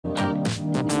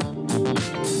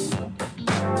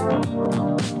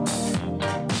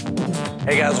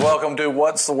Hey guys, welcome to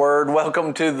What's the Word?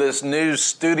 Welcome to this new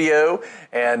studio,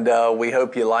 and we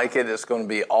hope you like it. It's going to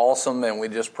be awesome, and we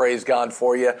just praise God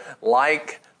for you.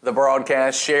 Like the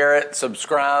broadcast, share it,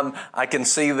 subscribe. I can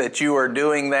see that you are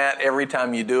doing that. Every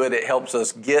time you do it, it helps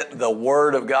us get the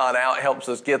Word of God out, helps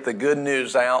us get the good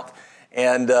news out.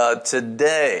 And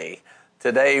today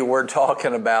we're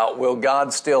talking about, will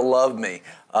God still love me?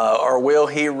 Or will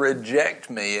He reject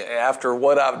me after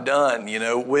what I've done? You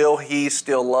know, will He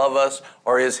still love us,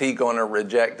 or is He going to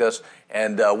reject us?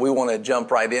 And we want to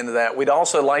jump right into that. We'd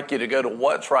also like you to go to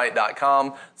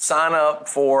whatsright.com, sign up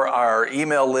for our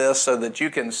email list so that you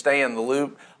can stay in the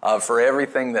loop for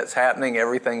everything that's happening,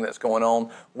 everything that's going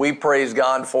on. We praise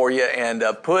God for you, and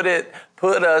put in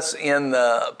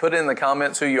the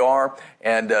comments who you are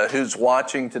and who's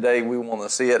watching today. We want to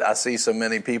see it. I see so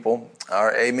many people. All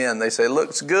right, amen. They say,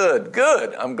 looks good.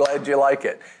 Good. I'm glad you like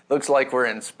it. Looks like we're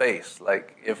in space.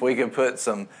 Like if we could put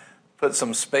some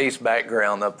space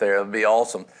background up there, it'd be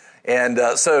awesome. And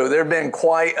so there have been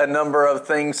quite a number of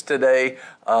things today,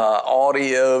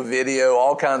 audio, video,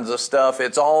 all kinds of stuff.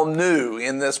 It's all new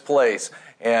in this place.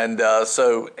 And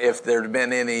so if there's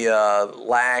been any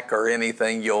lack or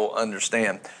anything, you'll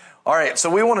understand. All right, so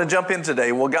we want to jump in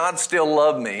today. Will God still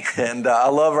love me? And I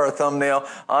love our thumbnail.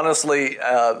 Honestly,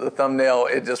 the thumbnail,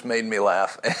 it just made me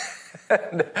laugh.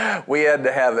 And we had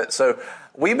to have it. So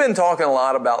we've been talking a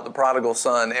lot about the prodigal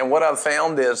son. And what I've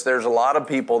found is there's a lot of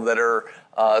people that are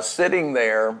sitting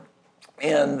there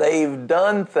and they've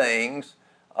done things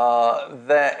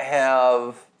that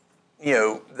have, you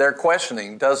know, they're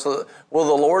questioning, will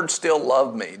the Lord still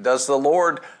love me? Does the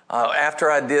Lord, after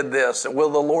I did this, will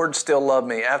the Lord still love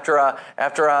me? After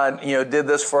I did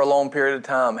this for a long period of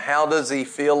time, how does He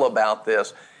feel about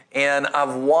this? And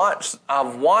I've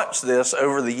watched this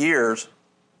over the years.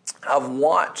 I've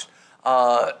watched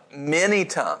many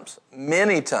times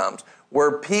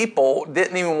where people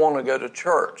didn't even want to go to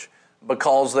church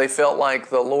because they felt like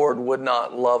the Lord would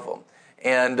not love them.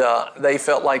 And they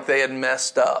felt like they had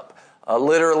messed up.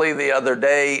 Literally the other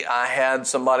day, I had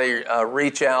somebody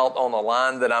reach out on a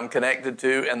line that I'm connected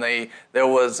to, and there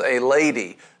was a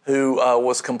lady who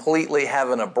was completely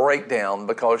having a breakdown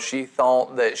because she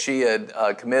thought that she had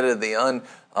committed the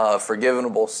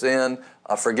unforgivable sin,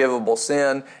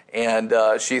 and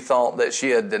she thought that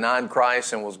she had denied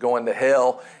Christ and was going to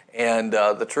hell. And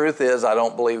the truth is, I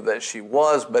don't believe that she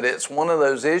was, but it's one of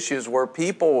those issues where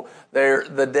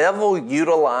the devil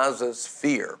utilizes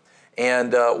fear.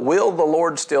 And will the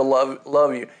Lord still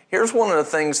love you? Here's one of the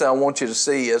things that I want you to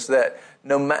see is that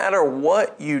no matter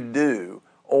what you do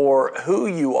or who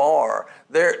you are,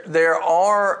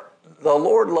 the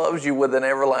Lord loves you with an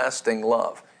everlasting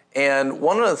love. And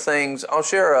one of the things,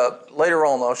 later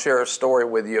on I'll share a story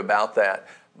with you about that.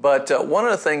 But one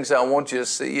of the things I want you to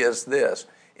see is this,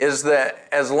 is that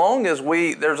as long as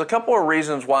there's a couple of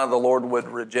reasons why the Lord would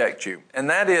reject you. And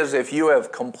that is if you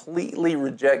have completely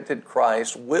rejected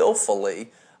Christ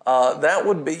willfully, that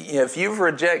would be, if you've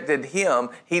rejected Him,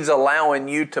 He's allowing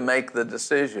you to make the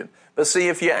decision. But see,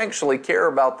 if you actually care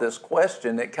about this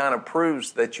question, it kind of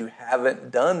proves that you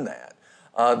haven't done that.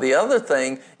 The other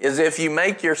thing is if you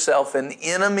make yourself an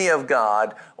enemy of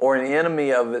God or an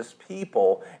enemy of His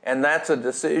people, and that's a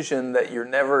decision that you're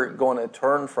never going to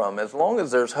turn from. As long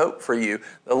as there's hope for you,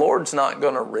 the Lord's not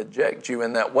going to reject you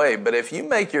in that way. But if you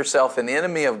make yourself an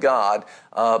enemy of God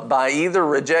by either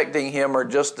rejecting Him or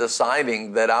just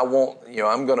deciding that I'm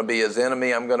going to be His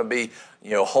enemy, I'm going to be,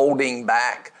 holding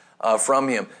back from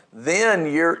Him,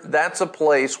 then that's a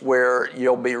place where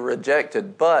you'll be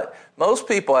rejected. But most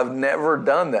people have never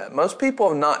done that. Most people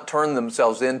have not turned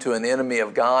themselves into an enemy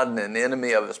of God and an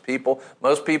enemy of His people.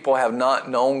 Most people have not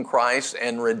known Christ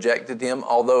and rejected Him,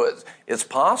 although it's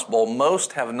possible.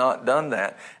 Most have not done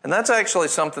that. And that's actually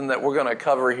something that we're going to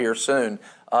cover here soon.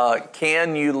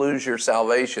 Can you lose your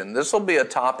salvation? This will be a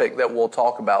topic that we'll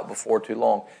talk about before too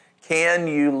long. Can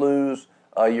you lose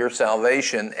your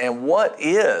salvation? And what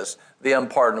is the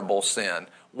unpardonable sin?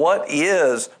 What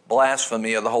is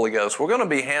blasphemy of the Holy Ghost? We're going to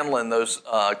be handling those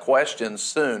questions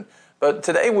soon. But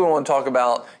today we want to talk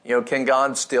about, can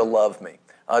God still love me?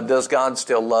 Does God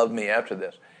still love me after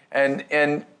this?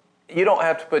 And you don't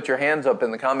have to put your hands up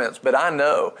in the comments, but I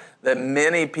know that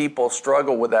many people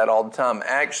struggle with that all the time.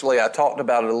 Actually, I talked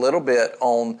about it a little bit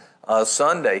on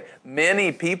Sunday.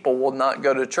 Many people will not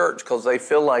go to church because they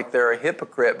feel like they're a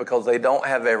hypocrite because they don't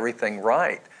have everything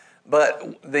right.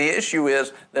 But the issue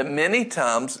is that many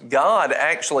times God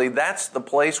actually, that's the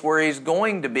place where He's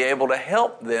going to be able to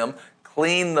help them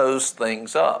clean those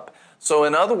things up. So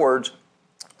in other words,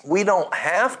 we don't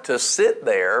have to sit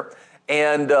there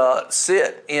and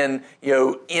sit in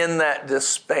that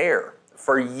despair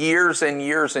for years and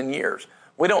years and years.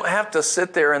 We don't have to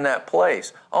sit there in that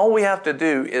place. All we have to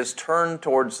do is turn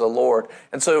towards the Lord.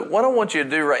 And so what I want you to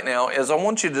do right now is I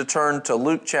want you to turn to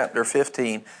Luke chapter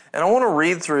 15, and I want to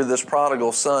read through this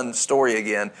prodigal son story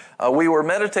again. We were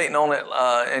meditating on it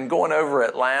and going over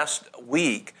it last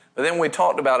week, but then we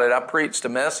talked about it. I preached a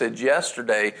message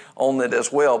yesterday on it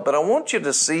as well. But I want you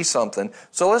to see something.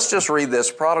 So let's just read this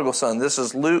prodigal son. This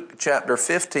is Luke chapter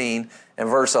 15 and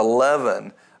verse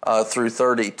 11 through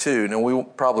 32. Now, we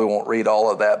probably won't read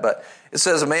all of that, but it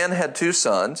says, a man had 2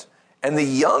 sons, and the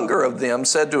younger of them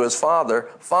said to his father,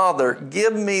 Father,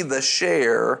 give me the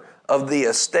share of the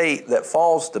estate that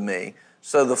falls to me.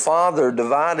 So the father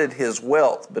divided his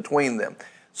wealth between them.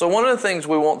 So one of the things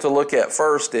we want to look at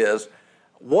first is,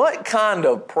 what kind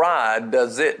of pride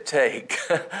does it take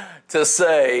to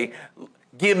say,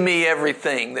 give me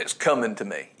everything that's coming to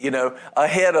me,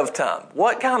 ahead of time?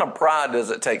 What kind of pride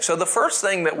does it take? So the first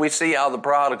thing that we see out of the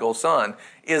prodigal son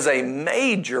is a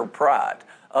major pride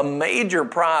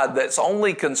that's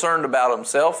only concerned about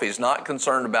himself. He's not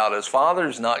concerned about his father.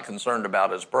 He's not concerned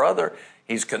about his brother.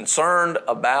 He's concerned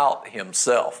about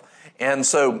himself. And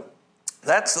so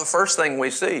that's the first thing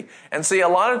we see. And see, a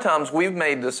lot of times we've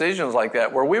made decisions like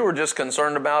that where we were just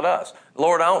concerned about us.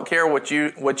 Lord, I don't care what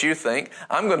you think.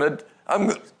 I'm going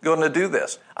to do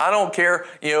this. I don't care,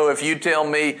 if you tell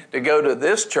me to go to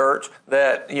this church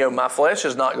that, my flesh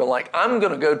is not going to like. I'm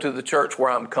going to go to the church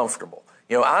where I'm comfortable.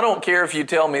 I don't care if you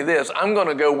tell me this. I'm going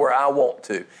to go where I want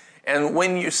to. And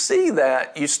when you see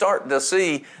that, you start to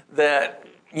see that,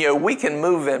 we can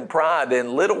move in pride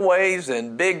in little ways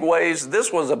and big ways.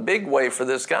 This was a big way for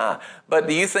this guy. But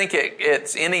do you think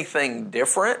it's anything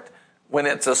different when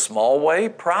it's a small way?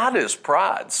 Pride is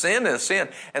pride. Sin is sin.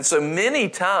 And so many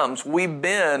times we've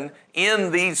been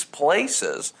in these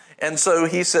places. And so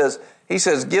he says,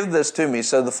 give this to me.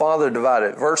 So the father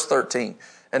divided. Verse 13.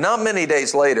 And not many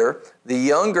days later, the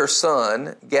younger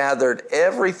son gathered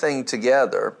everything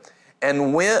together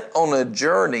and went on a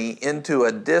journey into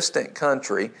a distant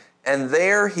country. And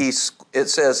there it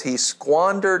says he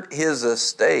squandered his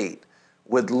estate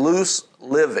with loose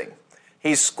living.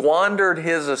 He squandered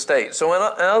his estate. So in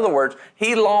other words,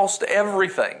 he lost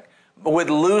everything with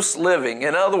loose living.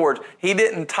 In other words, he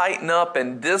didn't tighten up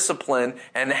and discipline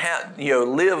and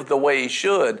live the way he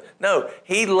should. No,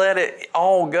 he let it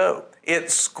all go.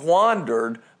 It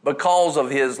squandered because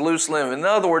of his loose living. In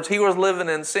other words, he was living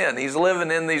in sin. He's living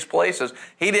in these places.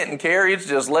 He didn't care. He's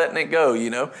just letting it go,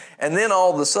 And then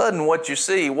all of a sudden, what you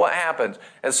see, what happens?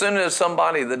 As soon as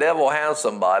the devil has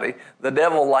somebody, the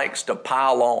devil likes to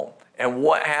pile on. And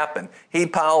what happened? He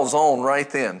piles on right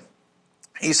then.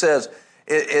 He says,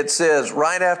 it says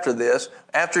right after this,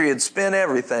 after he had spent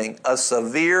everything, a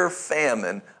severe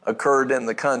famine occurred in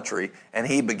the country, and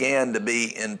he began to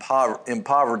be in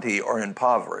poverty or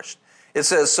impoverished. It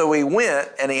says, so he went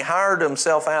and he hired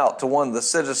himself out to one of the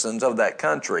citizens of that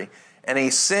country, and he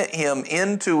sent him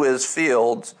into his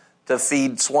fields to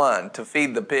feed swine, to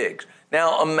feed the pigs.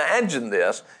 Now imagine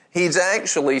this. He's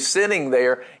actually sitting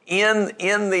there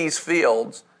in these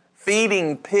fields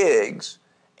feeding pigs,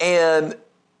 and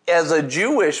as a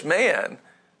Jewish man,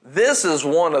 this is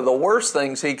one of the worst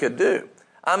things he could do.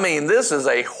 I mean, this is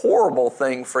a horrible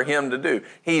thing for him to do.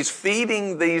 He's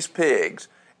feeding these pigs,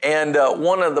 and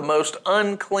one of the most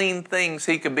unclean things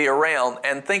he could be around.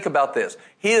 And think about this.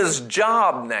 His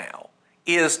job now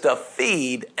is to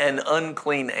feed an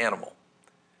unclean animal.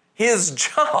 His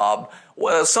job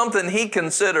was something he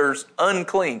considers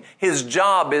unclean. His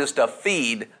job is to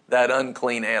feed that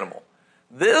unclean animal.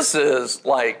 This is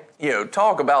like,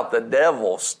 talk about the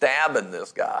devil stabbing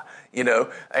this guy,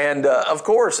 and of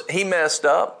course he messed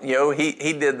up,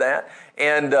 he did that.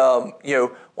 And,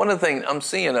 one of the things, I'm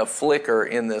seeing a flicker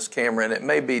in this camera, and it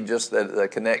may be just that the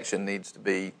connection needs to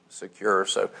be secure.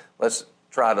 So let's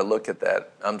try to look at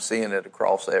that. I'm seeing it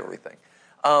across everything.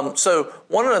 So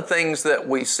one of the things that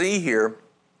we see here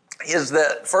is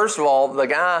that, first of all, the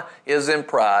guy is in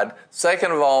pride.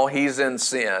 Second of all, he's in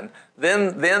sin.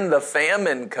 Then the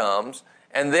famine comes.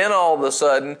 And then all of a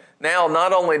sudden, now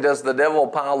not only does the devil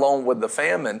pile on with the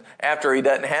famine after he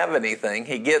doesn't have anything,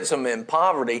 he gets him in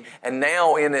poverty. And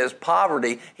now in his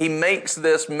poverty, he makes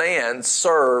this man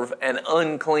serve an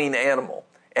unclean animal.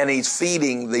 And he's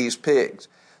feeding these pigs.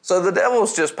 So the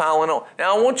devil's just piling on.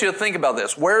 Now I want you to think about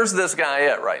this. Where's this guy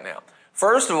at right now?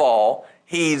 First of all,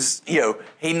 he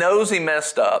knows he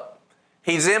messed up.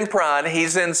 He's in pride.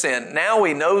 He's in sin. Now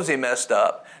he knows he messed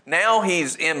up. Now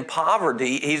he's in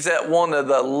poverty. He's at one of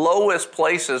the lowest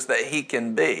places that he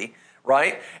can be,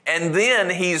 right? And then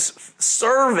he's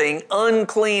serving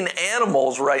unclean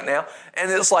animals right now.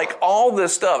 And it's like all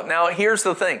this stuff. Now, here's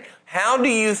the thing. How do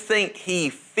you think he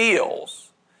feels?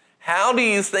 How do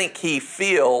you think he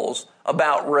feels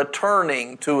about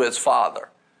returning to his Father?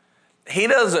 He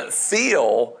doesn't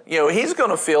feel, he's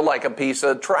going to feel like a piece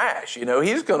of trash.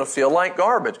 He's going to feel like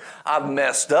garbage. I've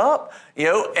messed up,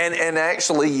 and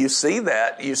actually you see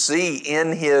that. You see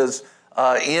in his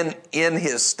in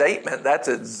his statement, that's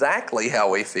exactly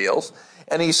how he feels.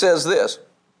 And he says this.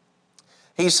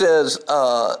 He says,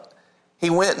 he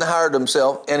went and hired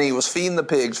himself, and he was feeding the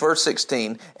pigs, verse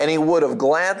 16, and he would have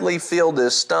gladly filled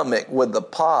his stomach with the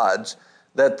pods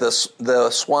that the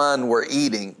swine were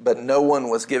eating, but no one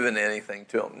was giving anything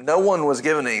to him. No one was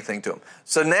giving anything to him.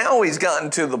 So now he's gotten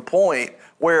to the point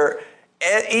where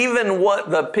even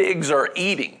what the pigs are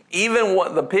eating,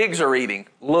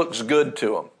 looks good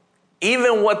to him.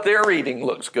 Even what they're eating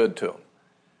looks good to him.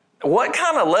 What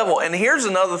kind of level? And here's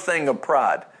another thing of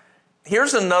pride.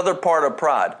 Here's another part of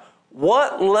pride.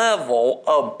 What level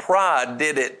of pride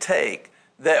did it take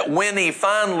that when he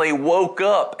finally woke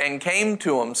up and came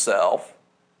to himself,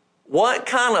 what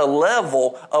kind of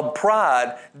level of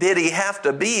pride did he have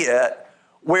to be at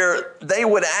where he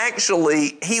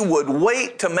would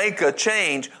wait to make a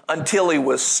change until he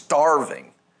was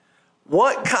starving?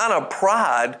 What kind of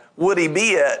pride would he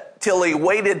be at till he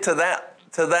waited to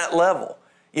that level?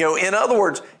 In other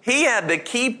words, he had to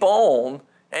keep on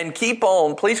and keep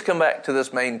on. Please come back to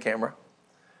this main camera.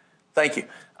 Thank you.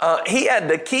 He had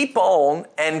to keep on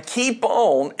and keep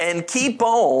on and keep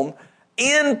on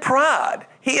in pride.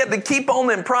 He had to keep on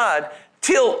in pride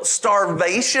till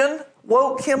starvation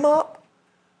woke him up.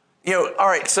 All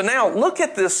right, so now look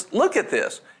at this. Look at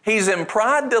this. He's in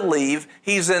pride to leave.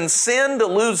 He's in sin to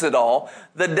lose it all.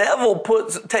 The devil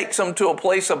takes him to a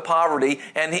place of poverty,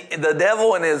 and the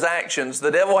devil in his actions,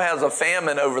 the devil has a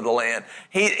famine over the land.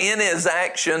 In his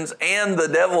actions and the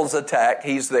devil's attack,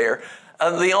 he's there.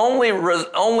 The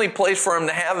only place for him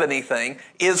to have anything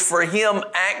is for him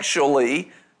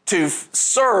actually to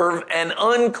serve an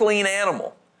unclean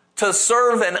animal. To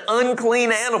serve an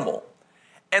unclean animal.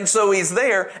 And so he's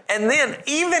there. And then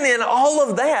even in all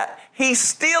of that, he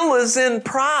still is in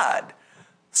pride.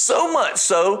 So much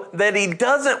so that he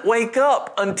doesn't wake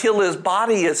up until his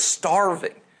body is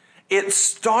starving. It's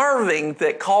starving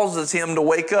that causes him to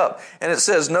wake up. And it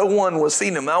says no one was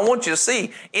feeding him. Now I want you to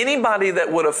see, anybody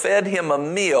that would have fed him a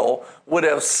meal would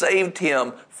have saved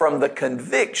him from the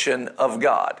conviction of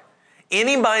God.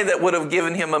 Anybody that would have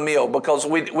given him a meal, because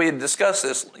we had discussed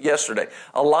this yesterday.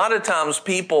 A lot of times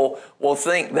people will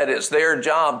think that it's their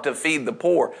job to feed the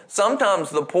poor. Sometimes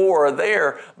the poor are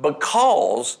there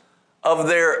because of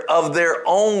their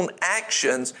own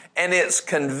actions, and it's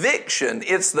conviction.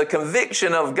 It's the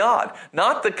conviction of God,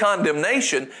 not the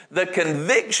condemnation, the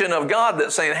conviction of God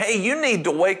that's saying, hey, you need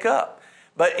to wake up.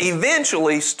 But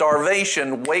eventually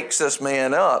starvation wakes this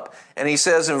man up. And he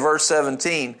says in verse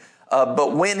 17,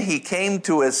 but when he came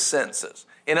to his senses.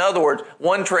 In other words,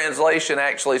 one translation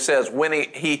actually says when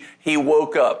he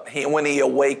woke up, when he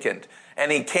awakened,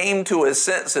 and he came to his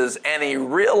senses and he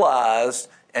realized,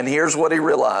 and here's what he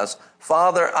realized,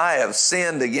 Father, I have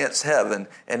sinned against heaven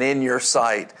and in your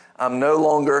sight. I'm no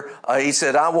longer, he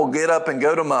said, I will get up and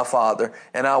go to my father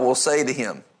and I will say to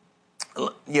him, I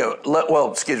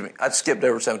skipped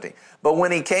over 17. But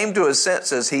when he came to his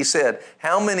senses, he said,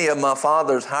 how many of my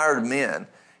father's hired men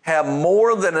have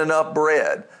more than enough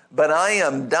bread, but I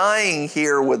am dying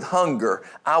here with hunger.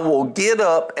 I will get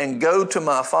up and go to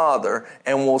my father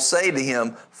and will say to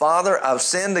him, Father, I've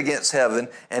sinned against heaven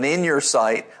and in your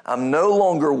sight. I'm no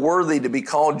longer worthy to be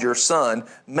called your son.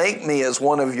 Make me as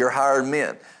one of your hired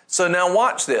men. So now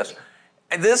watch this.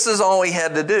 And this is all he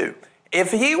had to do.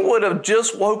 If he would have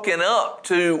just woken up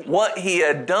to what he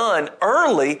had done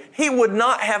early, he would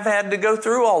not have had to go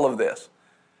through all of this.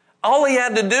 All he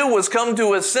had to do was come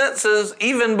to his senses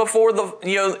even before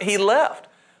he left.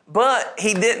 But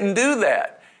he didn't do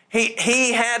that.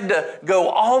 He had to go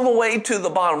all the way to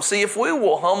the bottom. See, if we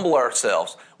will humble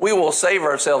ourselves, we will save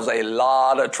ourselves a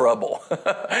lot of trouble.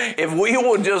 If we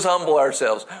will just humble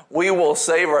ourselves, we will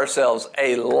save ourselves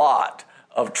a lot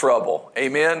of trouble.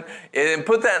 Amen? And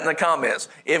put that in the comments.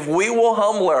 If we will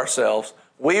humble ourselves,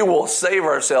 we will save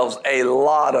ourselves a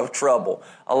lot of trouble.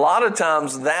 A lot of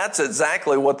times that's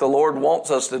exactly what the Lord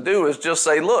wants us to do, is just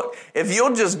say, look, if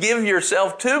you'll just give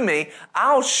yourself to me,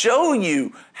 I'll show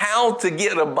you how to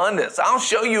get abundance. I'll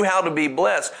show you how to be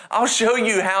blessed. I'll show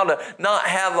you how to not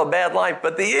have a bad life.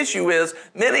 But the issue is,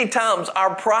 many times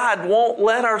our pride won't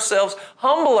let ourselves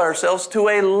humble ourselves to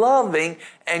a loving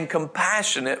and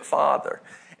compassionate Father.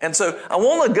 And so I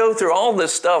want to go through all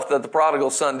this stuff that the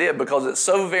prodigal son did because it's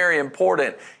so very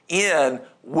important in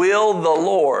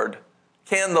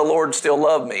can the Lord still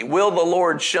love me? Will the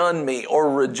Lord shun me or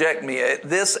reject me?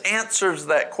 This answers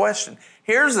that question.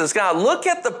 Here's this guy. Look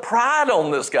at the pride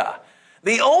on this guy.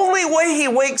 The only way he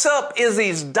wakes up is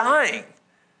he's dying.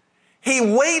 He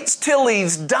waits till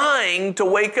he's dying to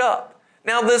wake up.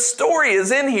 Now, this story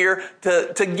is in here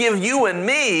to give you and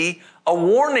me a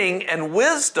warning and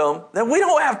wisdom that we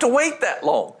don't have to wait that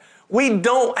long. We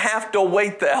don't have to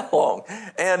wait that long.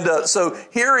 And so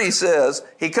here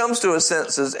he comes to his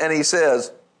senses and he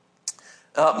says,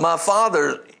 my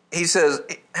father, he says,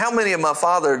 how many of my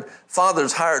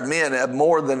father's hired men have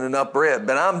more than enough bread?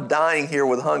 But I'm dying here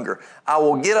with hunger. I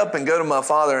will get up and go to my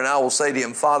father and I will say to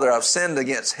him, Father, I've sinned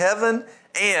against heaven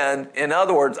and, in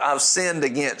other words, I've sinned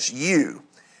against you.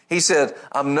 He said,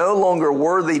 I'm no longer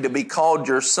worthy to be called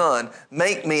your son.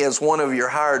 Make me as one of your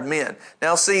hired men.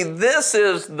 Now see, this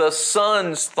is the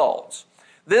son's thoughts.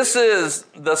 This is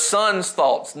the son's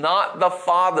thoughts, not the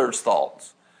father's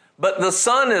thoughts. But the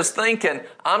son is thinking,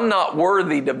 I'm not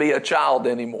worthy to be a child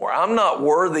anymore. I'm not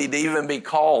worthy to even be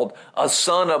called a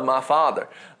son of my father.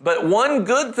 But one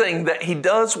good thing that he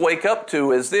does wake up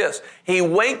to is this. He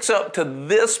wakes up to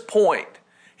this point.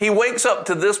 He wakes up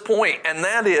to this point, and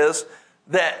that is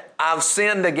that I've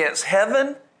sinned against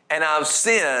heaven and I've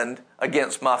sinned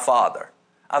against my father.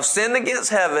 I've sinned against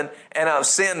heaven and I've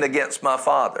sinned against my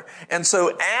father. And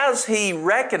so as he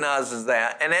recognizes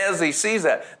that and as he sees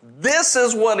that, this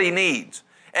is what he needs.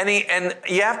 And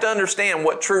you have to understand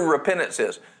what true repentance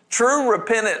is. True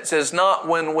repentance is not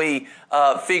when we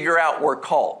figure out we're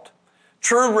caught.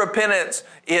 True repentance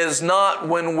is not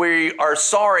when we are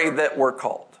sorry that we're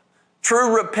caught.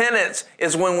 True repentance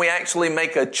is when we actually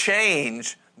make a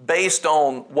change based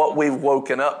on what we've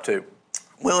woken up to.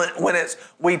 When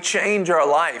we change our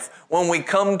life, when we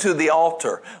come to the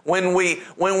altar, when we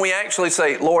actually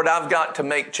say, Lord, I've got to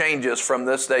make changes from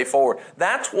this day forward.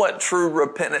 That's what true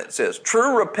repentance is.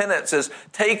 True repentance is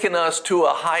taking us to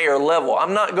a higher level.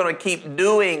 I'm not going to keep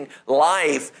doing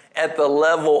life at the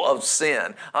level of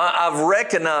sin. I've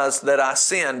recognized that I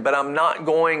sinned, but I'm not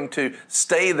going to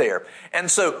stay there. And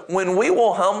so when we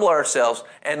will humble ourselves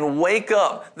and wake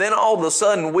up, then all of a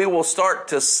sudden we will start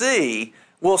to see,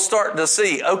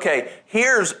 okay,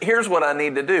 here's what I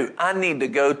need to do. I need to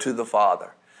go to the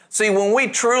Father. See, when we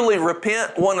truly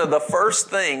repent, one of the first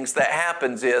things that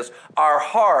happens is our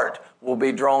heart will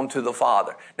be drawn to the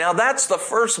Father. Now, that's the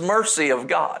first mercy of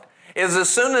God, is as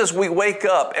soon as we wake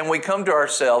up and we come to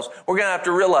ourselves, we're going to have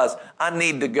to realize, I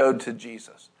need to go to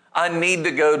Jesus. I need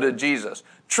to go to Jesus.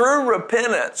 True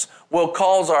repentance will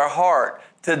cause our heart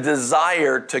to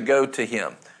desire to go to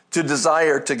Him. To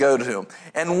desire to go to Him.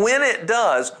 And when it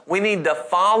does, we need to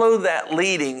follow that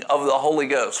leading of the Holy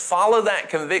Ghost. Follow that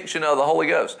conviction of the Holy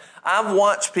Ghost. I've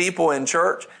watched people in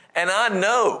church, and I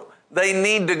know they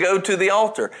need to go to the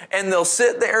altar. And they'll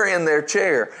sit there in their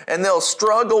chair, and they'll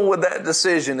struggle with that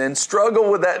decision and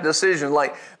struggle with that decision.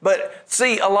 But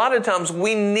see, a lot of times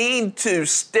we need to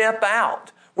step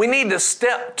out. We need to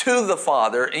step to the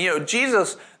Father. You know,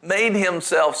 Jesus made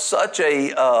Himself such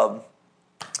an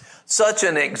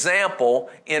example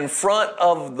in front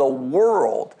of the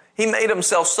world. He made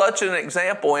Himself such an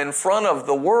example in front of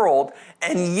the world,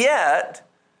 and yet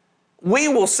we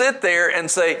will sit there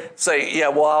and say, yeah,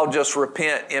 well, I'll just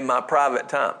repent in my private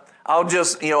time. I'll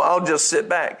just sit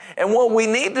back. And what we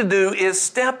need to do is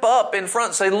step up in front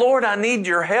and say, Lord, I need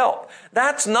your help.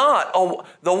 That's not,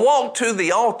 the walk to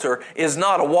the altar is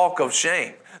not a walk of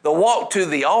shame. The walk to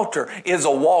the altar is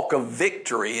a walk of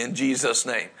victory in Jesus'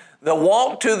 name. The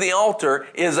walk to the altar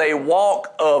is a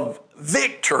walk of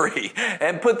victory.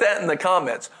 And put that in the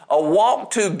comments. A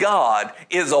walk to God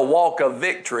is a walk of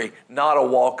victory, not a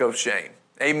walk of shame.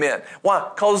 Amen. Why?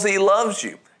 Because He loves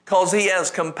you. Because He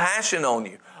has compassion on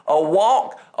you. A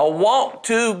walk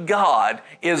to God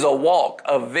is a walk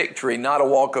of victory, not a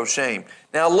walk of shame.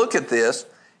 Now look at this.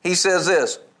 He says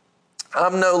this,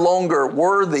 I'm no longer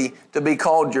worthy to be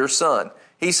called your son.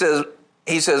 He says,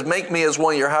 make me as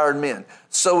one of your hired men.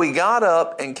 So he got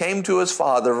up and came to his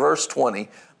father, verse 20.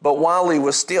 But while he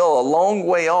was still a long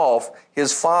way off,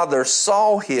 his father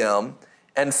saw him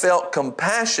and felt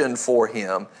compassion for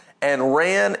him and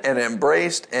ran and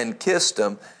embraced and kissed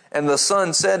him. And the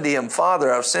son said to him,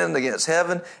 Father, I've sinned against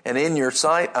heaven and in your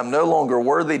sight. I'm no longer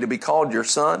worthy to be called your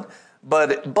son.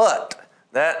 But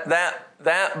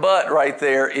that but right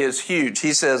there is huge.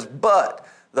 He says, but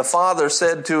The father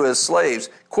said to his slaves,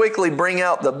 quickly bring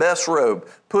out the best robe,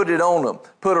 put it on him,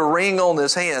 put a ring on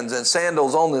his hands and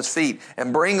sandals on his feet,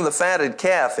 and bring the fatted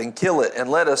calf and kill it, and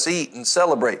let us eat and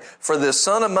celebrate. For this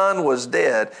son of mine was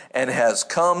dead and has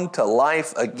come to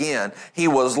life again. He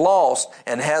was lost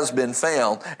and has been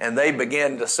found. And they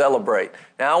began to celebrate.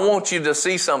 Now I want you to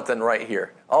see something right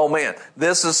here. Oh man,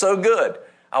 this is so good.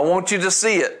 I want you to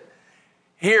see it.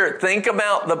 Here, think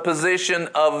about the position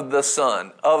of the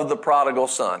son, of the prodigal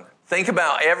son. Think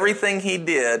about everything he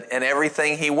did and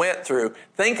everything he went through.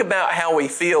 Think about how he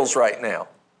feels right now.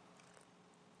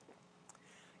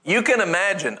 You can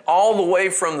imagine all the way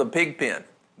from the pig pen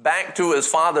back to his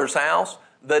father's house,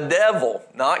 the devil,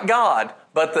 not God,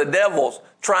 but the devil's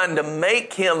trying to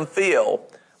make him feel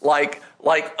like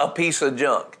a piece of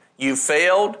junk. You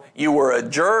failed, you were a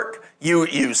jerk,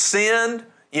 you sinned,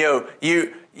 you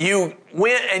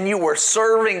went and you were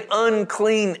serving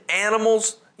unclean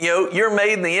animals. You're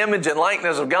made in the image and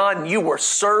likeness of God, and you were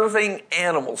serving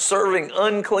animals, serving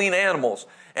unclean animals.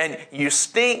 And you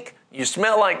stink, you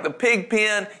smell like the pig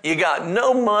pen, you got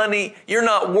no money, you're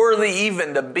not worthy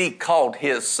even to be called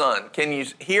his son. Can you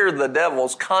hear the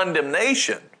devil's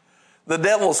condemnation? The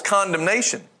devil's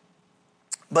condemnation.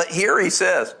 But here he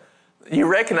says, you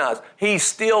recognize, he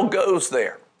still goes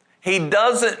there. He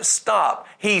doesn't stop.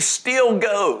 He still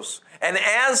goes. And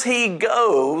as he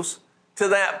goes to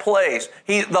that place,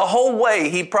 the whole way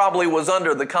he probably was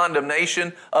under the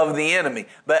condemnation of the enemy.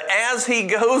 But as he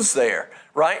goes there,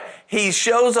 right, he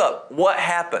shows up. What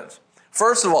happens?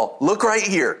 First of all, look right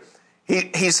here.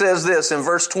 He says this in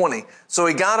verse 20. So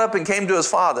he got up and came to his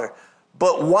father.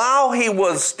 But while he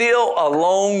was still a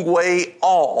long way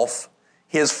off,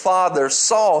 his father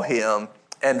saw him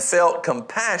and felt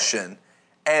compassion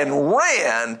and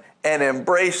ran and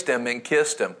embraced him and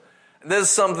kissed him. This is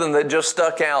something that just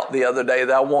stuck out the other day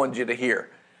that I wanted you to hear.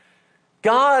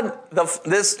 God,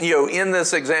 in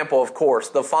this example, of course,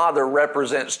 the Father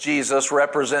represents Jesus,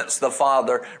 represents the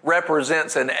Father,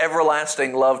 represents an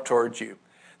everlasting love towards you.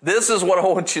 This is what I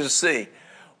want you to see.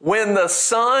 When the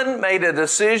Son made a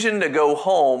decision to go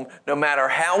home, no matter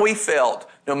how he felt,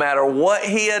 no matter what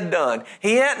he had done,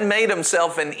 he hadn't made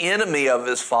himself an enemy of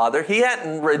his Father. He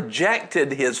hadn't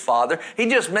rejected his Father. He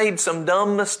just made some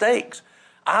dumb mistakes.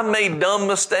 I've made dumb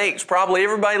mistakes. Probably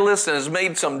everybody listening has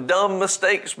made some dumb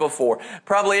mistakes before.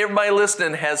 Probably everybody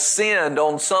listening has sinned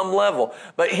on some level.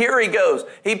 But here he goes.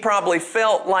 He probably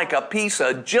felt like a piece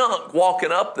of junk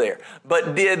walking up there.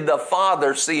 But did the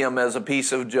Father see him as a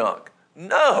piece of junk?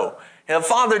 No. The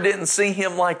Father didn't see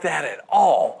him like that at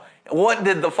all. What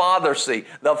did the Father see?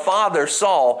 The Father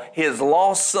saw his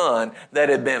lost son that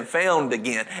had been found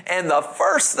again. And the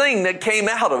first thing that came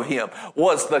out of him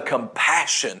was the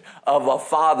compassion of a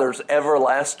Father's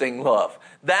everlasting love.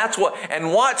 That's what,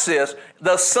 and watch this,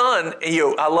 the Son,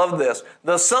 I love this,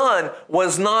 the Son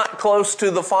was not close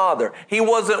to the Father. He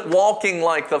wasn't walking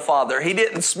like the Father. He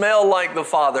didn't smell like the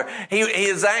Father.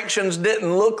 His actions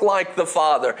didn't look like the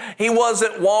Father. He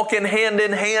wasn't walking hand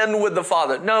in hand with the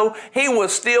Father. No, he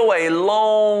was still a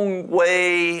long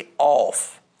way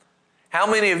off. How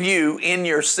many of you in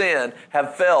your sin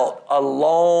have felt a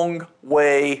long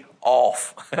way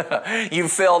off? You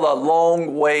felt a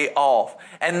long way off.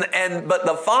 But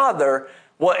the Father,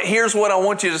 here's what I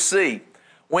want you to see.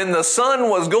 When the Son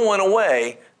was going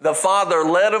away, the Father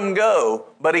let him go,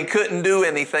 but he couldn't do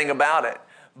anything about it.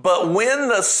 But when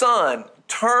the Son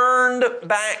turned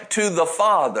back to the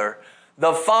Father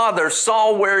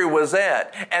saw where he was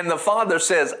at, and the Father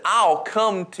says, I'll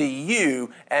come to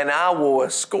you and I will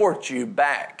escort you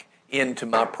back into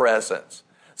my presence.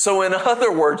 So in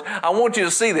other words, I want you to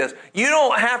see this. You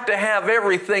don't have to have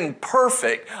everything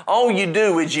perfect. All you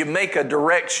do is you make a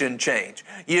direction change.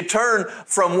 You turn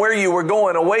from where you were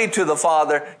going away to the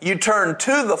Father, you turn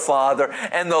to the Father,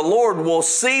 and the Lord will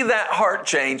see that heart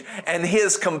change and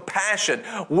his compassion.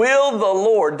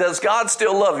 Does God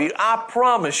still love you? I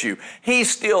promise you, he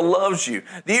still loves you.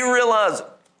 Do you realize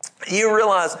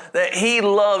that he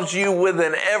loves you with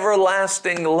an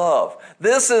everlasting love?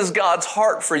 This is God's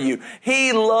heart for you.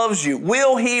 He loves you.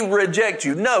 Will he reject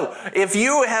you? No. If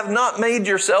you have not made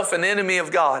yourself an enemy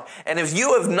of God, and if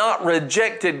you have not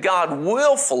rejected God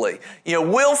willfully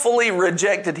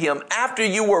rejected him after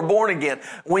you were born again,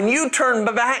 when you turn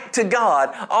back to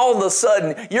God, all of a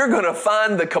sudden you're going to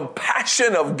find the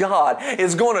compassion of God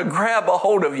is going to grab a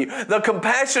hold of you. The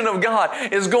compassion of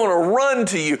God is going to run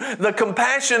to you. The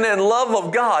compassion and love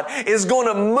of God is going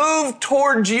to move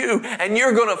towards you, and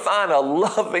you're going to find a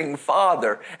loving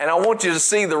Father. And I want you to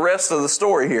see the rest of the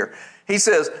story here. He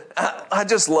says, I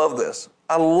just love this.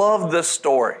 I love this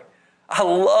story. I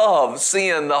love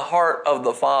seeing the heart of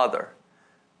the Father.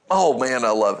 Oh man,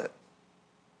 I love it.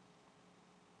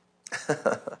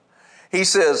 He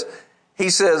says he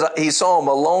saw him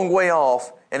a long way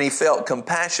off and he felt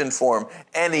compassion for him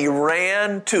and he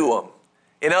ran to him.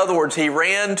 In other words, he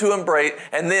ran to embrace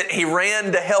and then he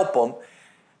ran to help him.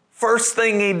 First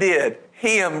thing he did,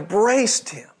 he embraced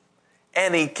him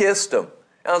and he kissed him.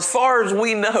 Now, as far as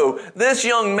we know, this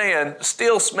young man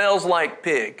still smells like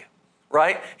pig,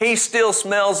 right? He still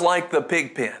smells like the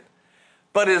pig pen.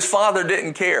 But his father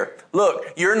didn't care. Look,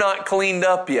 you're not cleaned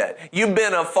up yet. You've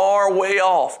been a far way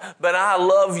off, but I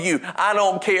love you. I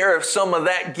don't care if some of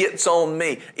that gets on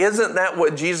me. Isn't that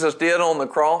what Jesus did on the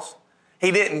cross?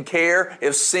 He didn't care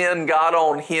if sin got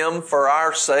on him for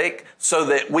our sake so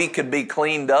that we could be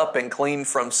cleaned up and clean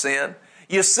from sin.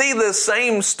 You see the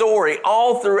same story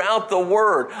all throughout the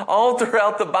Word, all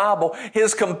throughout the Bible,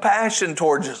 His compassion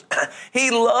towards us.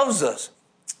 He loves us.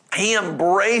 He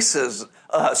embraces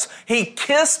us. He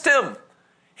kissed him.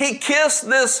 He kissed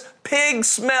this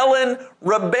pig-smelling,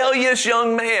 rebellious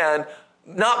young man.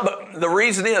 But the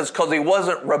reason is because he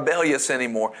wasn't rebellious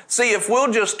anymore. See, if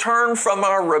we'll just turn from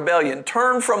our rebellion,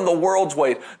 turn from the world's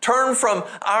ways, turn from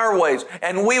our ways,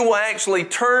 and we will actually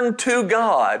turn to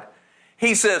God,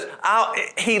 he says,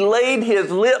 he laid his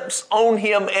lips on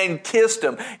him and kissed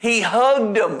him. He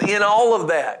hugged him in all of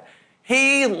that.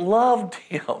 He loved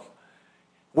him.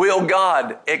 Will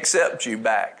God accept you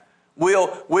back?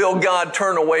 Will God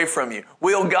turn away from you?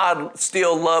 Will God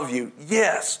still love you?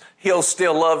 Yes, He'll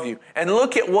still love you. And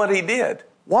look at what He did.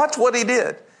 Watch what He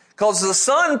did. Because the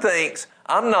son thinks,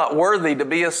 I'm not worthy to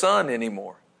be a son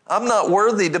anymore. I'm not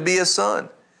worthy to be a son.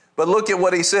 But look at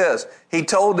what he says. He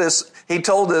told his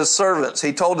servants,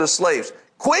 he told his slaves,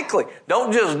 quickly,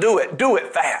 don't just do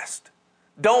it fast.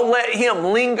 Don't let him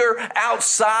linger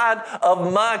outside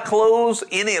of my clothes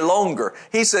any longer.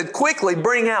 He said, quickly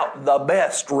bring out the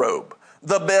best robe,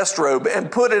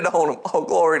 and put it on him. Oh,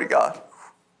 glory to God.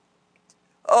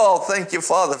 Oh, thank you,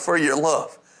 Father, for your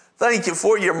love. Thank you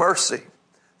for your mercy.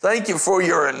 Thank you for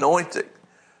your anointing.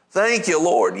 Thank you,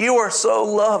 Lord. You are so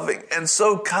loving and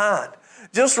so kind.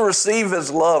 Just receive His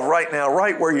love right now,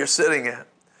 right where you're sitting at.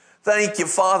 Thank you,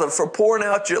 Father, for pouring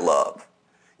out your love.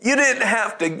 You didn't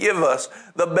have to give us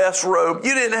the best robe.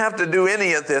 You didn't have to do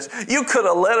any of this. You could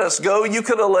have let us go. You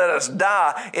could have let us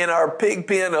die in our pig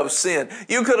pen of sin.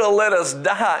 You could have let us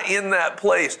die in that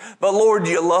place. But Lord,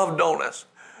 you loved on us.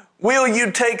 Will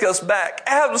you take us back?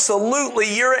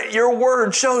 Absolutely. Your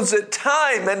word shows it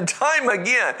time and time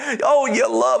again. Oh,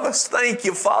 you love us. Thank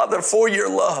you, Father, for your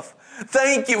love.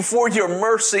 Thank you for your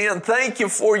mercy and thank you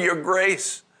for your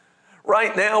grace.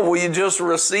 Right now, will you just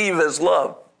receive His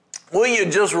love? Will you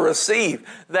just receive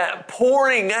that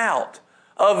pouring out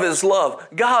of His love?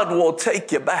 God will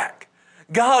take you back.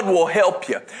 God will help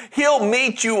you. He'll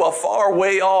meet you a far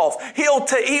way off.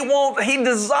 He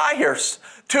desires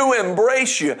to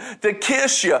embrace you, to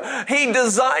kiss you. He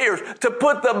desires to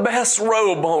put the best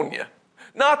robe on you.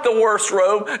 Not the worst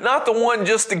robe, not the one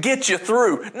just to get you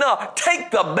through. No,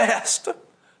 take the best.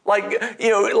 Like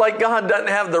God doesn't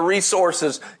have the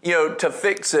resources, to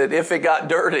fix it if it got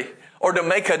dirty or to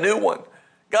make a new one.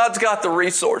 God's got the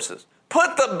resources.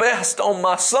 Put the best on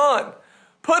my son.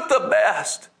 Put the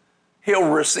best. He'll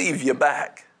receive you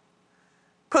back.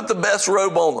 Put the best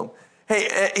robe on them.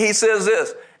 He says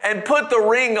this, and put the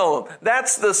ring on them.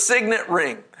 That's the signet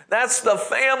ring. That's the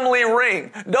family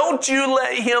ring. Don't you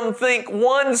let him think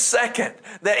 1 second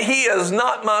that he is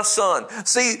not my son.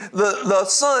 See, the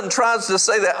son tries to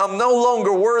say that I'm no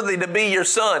longer worthy to be your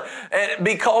son and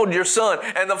be called your son.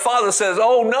 And the father says,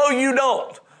 oh, no, you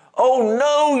don't. Oh,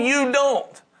 no, you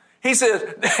don't. He says,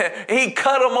 he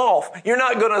cut him off. You're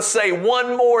not going to say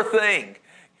one more thing.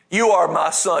 You are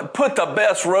my son. Put the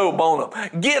best robe on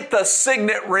him. Get the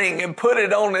signet ring and put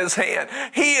it on his hand.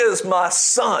 He is my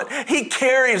son. He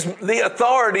carries the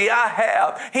authority I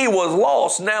have. He was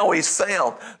lost. Now he's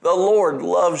found. The Lord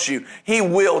loves you. He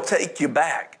will take you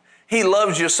back. He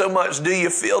loves you so much. Do you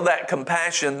feel that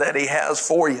compassion that He has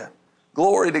for you?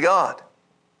 Glory to God.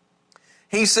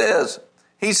 He says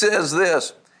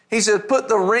this. He said, put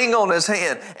the ring on his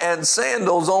hand and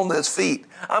sandals on his feet.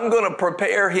 I'm going to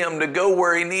prepare him to go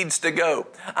where he needs to go.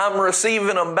 I'm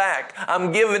receiving him back.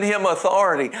 I'm giving him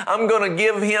authority. I'm going to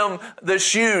give him the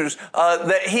shoes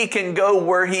that he can go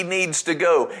where he needs to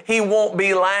go. He won't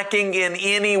be lacking in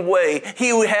any way. He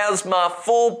has my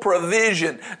full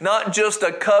provision, not just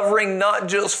a covering, not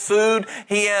just food.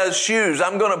 He has shoes.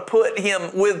 I'm going to put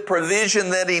him with provision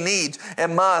that he needs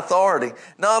and my authority.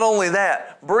 Not only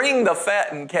that, bring the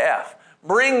fattened calf.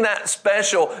 Bring that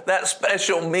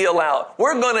special meal out.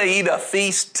 We're going to eat a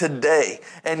feast today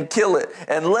and kill it,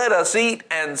 and let us eat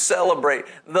and celebrate.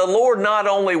 The Lord not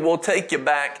only will take you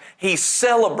back, He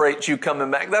celebrates you coming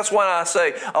back. That's why I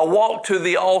say a walk to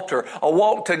the altar, a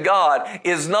walk to God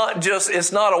is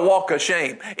it's not a walk of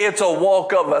shame. It's a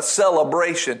walk of a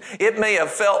celebration. It may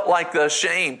have felt like the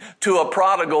shame to a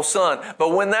prodigal son,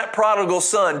 but when that prodigal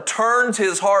son turns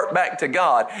his heart back to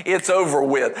God, it's over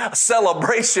with.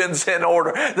 Celebration's in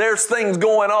order. There's things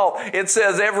going on. It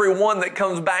says everyone that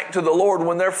comes back to the Lord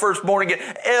when they're first born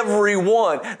again,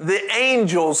 everyone, the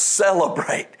angels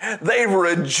celebrate. They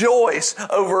rejoice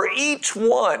over each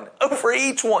one. Over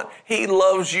each one. He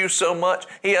loves you so much.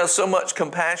 He has so much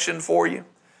compassion for you.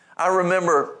 I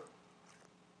remember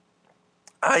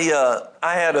I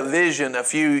had a vision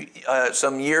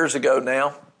some years ago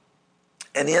now,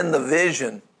 and in the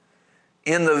vision,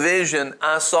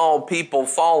 I saw people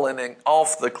falling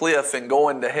off the cliff and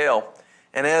going to hell.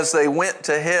 And as they went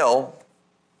to hell,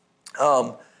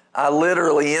 I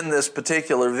literally, in this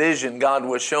particular vision, God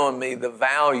was showing me the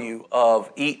value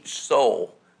of each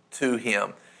soul to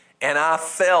Him. And I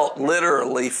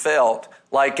literally felt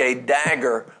like a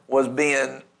dagger was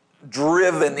being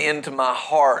driven into my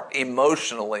heart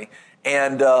emotionally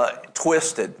and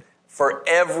twisted for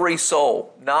every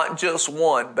soul, not just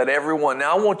one, but everyone.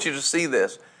 Now I want you to see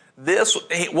this.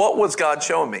 What was God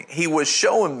showing me? He was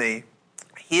showing me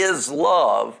His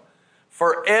love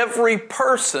for every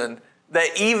person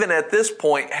that even at this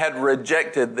point had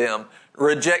rejected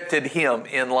Him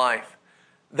in life.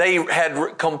 They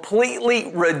had completely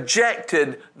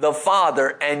rejected the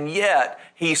Father, and yet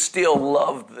He still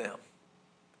loved them.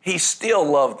 He still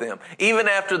loved them. Even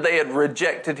after they had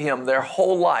rejected Him their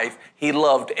whole life, He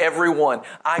loved everyone.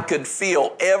 I could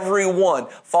feel everyone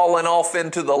falling off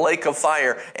into the lake of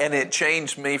fire, and it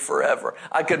changed me forever.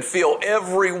 I could feel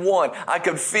everyone. I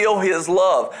could feel His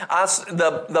love.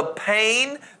 The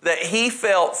pain that He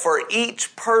felt for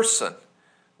each person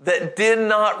that did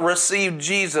not receive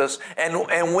Jesus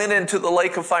and went into the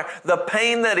lake of fire. The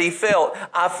pain that He felt,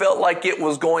 I felt like it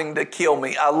was going to kill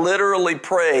me. I literally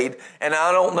prayed, and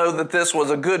I don't know that this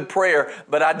was a good prayer,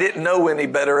 but I didn't know any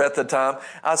better at the time.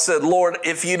 I said, Lord,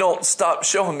 if you don't stop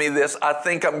showing me this, I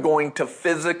think I'm going to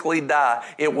physically die.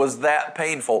 It was that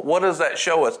painful. What does that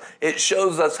show us? It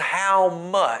shows us how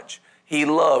much He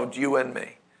loved you and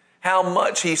me. How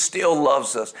much He still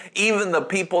loves us. Even the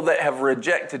people that have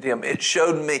rejected Him, it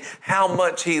showed me how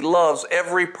much He loves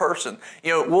every person.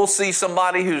 You know, we'll see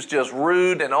somebody who's just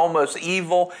rude and almost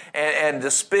evil and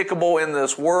despicable in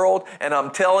this world, and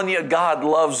I'm telling you, God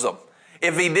loves them.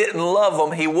 If He didn't love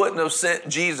them, He wouldn't have sent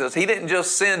Jesus. He didn't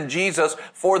just send Jesus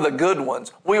for the good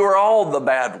ones. We were all the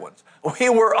bad ones. We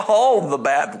were all the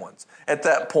bad ones at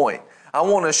that point. I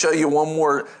want to show you one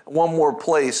more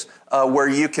place where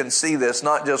you can see this,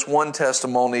 not just one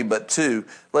testimony, but two.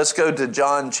 Let's go to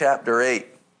John chapter 8.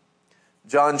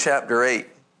 John chapter 8,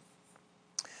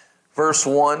 verse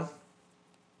 1,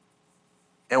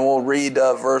 and we'll read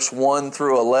verse 1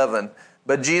 through 11.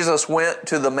 But Jesus went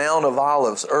to the Mount of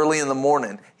Olives early in the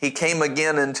morning. He came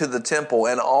again into the temple,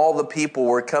 and all the people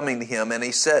were coming to Him, and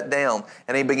He sat down,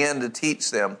 and He began to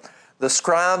teach them. The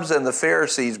scribes and the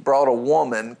Pharisees brought a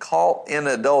woman caught in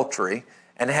adultery,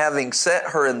 and having set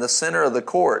her in the center of the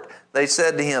court, they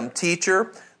said to Him,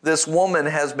 Teacher, this woman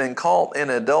has been caught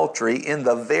in adultery in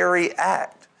the very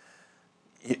act.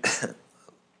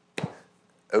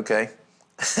 Okay.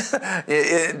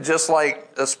 Just like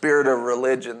a spirit of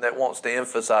religion that wants to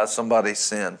emphasize somebody's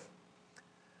sin.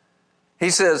 He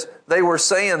says, they were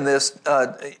saying this,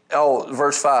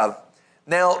 verse 5.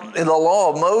 Now, in the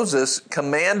law of Moses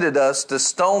commanded us to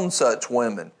stone such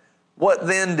women. What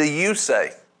then do you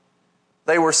say?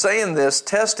 They were saying this,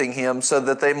 testing Him, so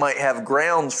that they might have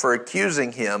grounds for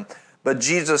accusing Him. But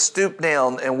Jesus stooped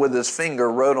down and with His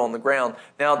finger wrote on the ground.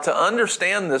 Now, to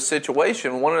understand this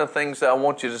situation, one of the things that I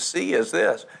want you to see is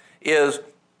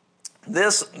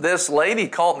this lady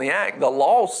caught in the act. The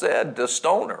law said to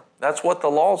stone her. That's what the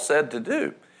law said to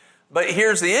do. But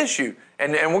here's the issue,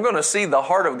 and we're going to see the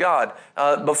heart of God.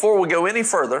 Before we go any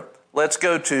further, let's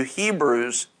go to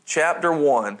Hebrews chapter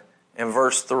 1 and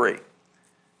verse 3.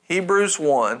 Hebrews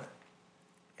 1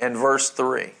 and verse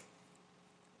 3,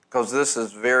 because this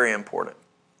is very important.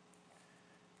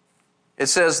 It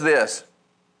says this.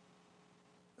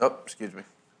 Oh, excuse me.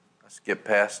 I skipped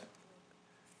past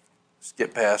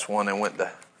one and went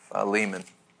to Philemon.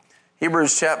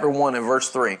 Hebrews chapter 1 and verse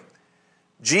 3.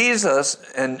 Jesus,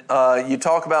 and you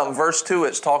talk about in verse 2,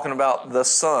 it's talking about the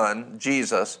Son,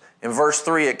 Jesus. In verse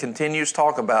 3, it continues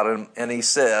talk about Him, and He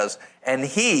says, and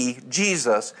He,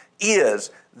 Jesus, is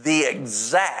the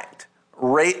exact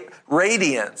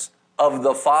radiance of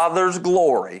the Father's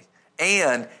glory,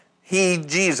 and he,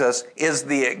 Jesus, is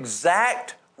the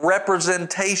exact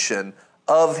representation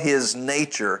of his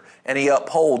nature, and he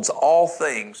upholds all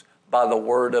things by the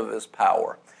word of his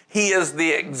power. He is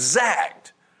the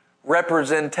exact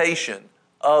representation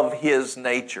of his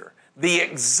nature. The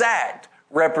exact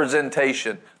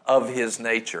representation of his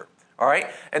nature. All right?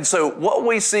 And so what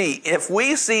we see, if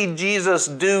we see Jesus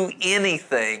do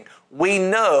anything, we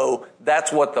know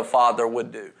that's what the Father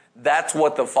would do. That's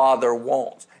what the Father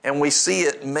wants. And we see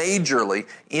it majorly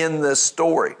in this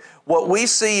story. What we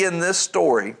see in this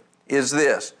story is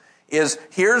this, is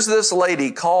here's this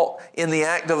lady caught in the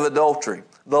act of adultery.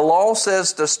 The law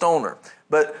says to stone her.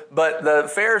 But the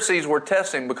Pharisees were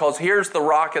testing, because here's the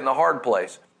rock in the hard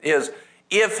place, is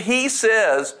if he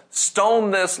says,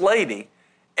 stone this lady,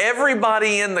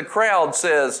 everybody in the crowd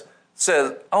says,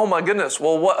 oh my goodness,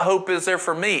 well, what hope is there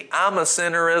for me? I'm a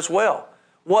sinner as well.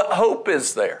 What hope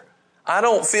is there? I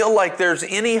don't feel like there's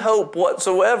any hope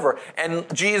whatsoever. And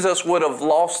Jesus would have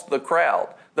lost the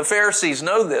crowd. The Pharisees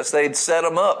know this. They'd set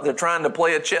him up. They're trying to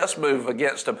play a chess move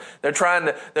against him. They're trying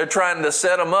to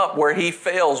set him up where he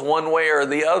fails one way or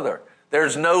the other.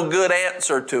 There's no good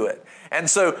answer to it. And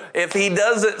so if he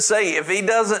doesn't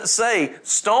say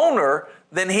stone her,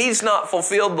 then he's not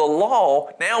fulfilled the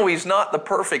law. Now he's not the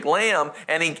perfect lamb,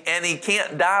 and he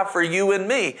can't die for you and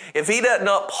me. If he doesn't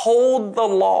uphold the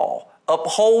law,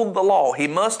 he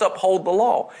must uphold the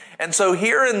law. And so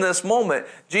here in this moment,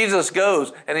 Jesus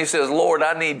goes and he says, Lord,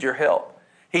 I need your help.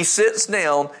 He sits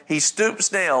down, he stoops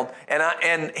down,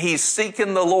 and he's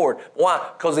seeking the Lord. Why?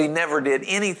 Because he never did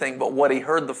anything but what he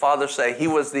heard the Father say. He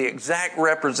was the exact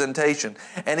representation.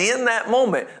 And in that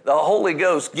moment, the Holy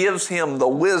Ghost gives him the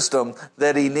wisdom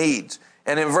that he needs.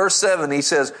 And in verse 7, he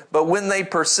says, but when they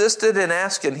persisted in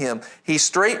asking him, he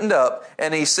straightened up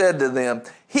and he said to them,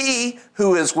 he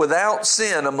who is without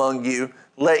sin among you,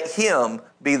 let him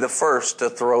be the first to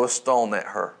throw a stone at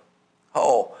her.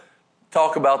 Oh,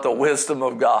 talk about the wisdom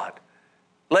of God.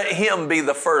 Let him be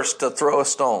the first to throw a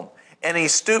stone. And he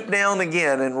stooped down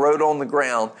again and wrote on the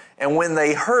ground. And when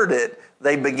they heard it,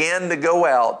 they began to go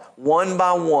out one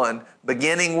by one,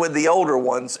 beginning with the older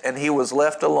ones, and he was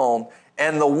left alone.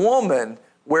 And the woman,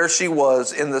 where she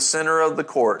was in the center of the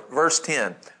court. Verse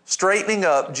 10, straightening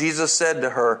up, Jesus said to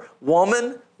her,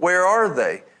 woman, where are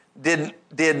they? Did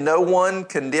no one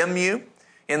condemn you?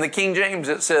 In the King James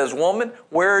it says, woman,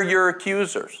 where are your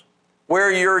accusers? Where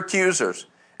are your accusers?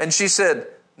 And she said,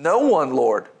 no one,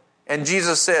 Lord. And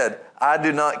Jesus said, I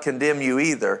do not condemn you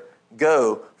either.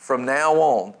 Go, from now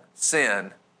on,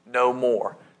 sin no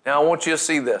more. Now I want you to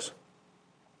see this.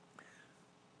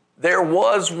 There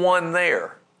was one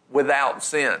there without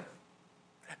sin.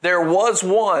 There was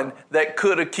one that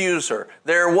could accuse her.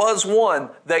 There was one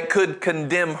that could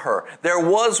condemn her. There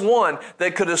was one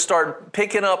that could have started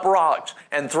picking up rocks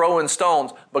and throwing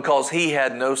stones because he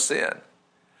had no sin.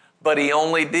 But he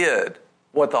only did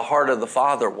what the heart of the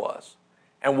Father was.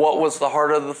 And what was the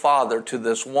heart of the Father to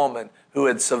this woman who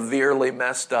had severely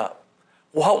messed up?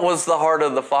 What was the heart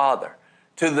of the Father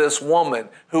to this woman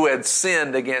who had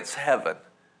sinned against heaven,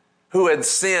 who had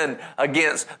sinned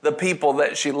against the people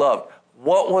that she loved?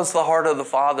 What was the heart of the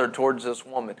Father towards this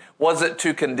woman? Was it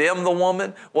to condemn the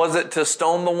woman? Was it to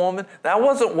stone the woman? That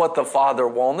wasn't what the Father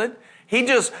wanted.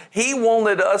 He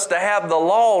wanted us to have the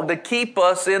law to keep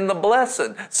us in the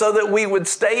blessing so that we would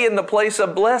stay in the place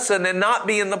of blessing and not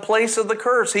be in the place of the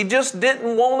curse. He just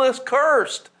didn't want us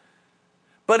cursed.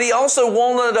 But he also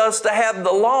wanted us to have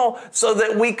the law so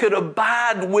that we could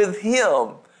abide with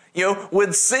him. You know,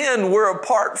 with sin, we're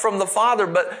apart from the Father,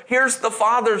 but here's the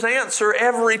Father's answer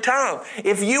every time.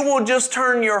 If you will just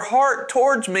turn your heart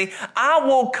towards me, I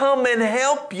will come and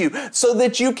help you so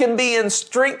that you can be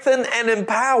strengthened and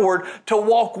empowered to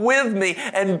walk with me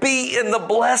and be in the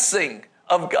blessing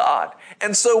of God.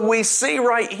 And so we see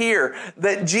right here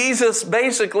that Jesus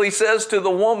basically says to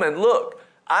the woman, look,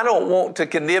 I don't want to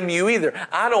condemn you either.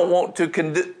 I don't want to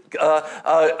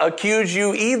accuse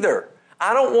you either.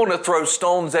 I don't want to throw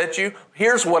stones at you.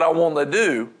 Here's what I want to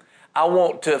do. I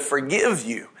want to forgive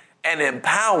you and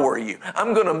empower you.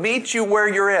 I'm going to meet you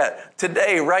where you're at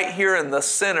today, right here in the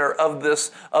center of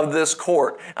this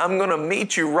court. I'm going to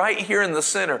meet you right here in the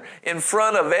center in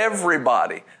front of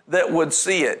everybody that would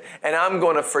see it. And I'm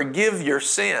going to forgive your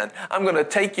sin. I'm going to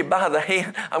take you by the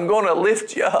hand. I'm going to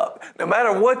lift you up. No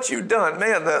matter what you've done,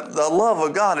 man, the love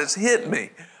of God has hit me.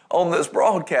 on this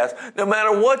broadcast. No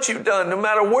matter what you've done, no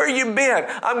matter where you've been,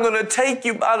 I'm going to take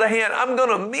you by the hand. I'm going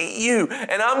to meet you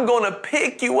and I'm going to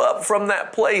pick you up from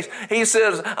that place. He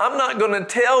says, I'm not going to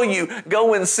tell you,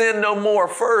 go and sin no more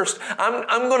first.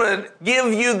 I'm going to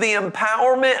give you the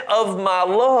empowerment of my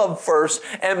love first,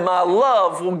 and my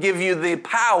love will give you the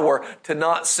power to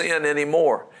not sin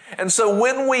anymore. And so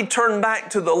when we turn back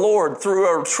to the Lord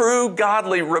through a true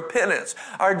godly repentance,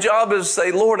 our job is to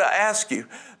say, Lord, I ask you,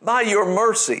 by your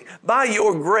mercy, by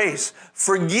your grace,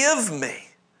 forgive me.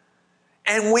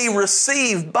 And we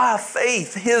receive by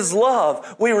faith His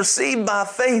love. We receive by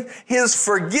faith His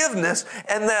forgiveness.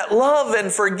 And that love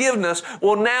and forgiveness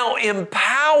will now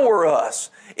empower us.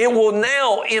 It will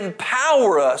now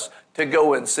empower us to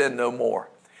go and sin no more.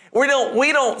 We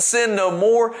don't sin no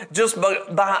more just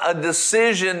by a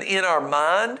decision in our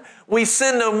mind. We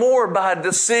sin no more by a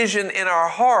decision in our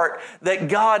heart that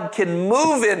God can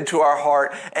move into our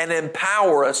heart and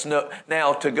empower us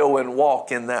now to go and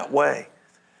walk in that way.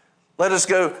 Let us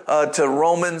go to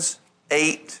Romans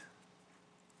 8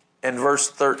 and verse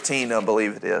 13, I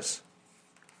believe it is.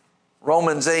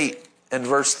 Romans 8 and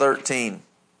verse 13.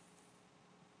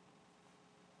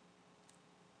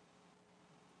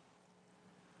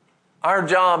 Our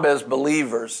job as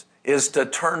believers is to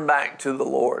turn back to the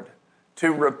Lord,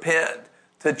 to repent,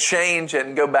 to change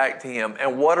and go back to Him.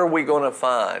 And what are we going to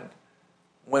find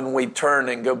when we turn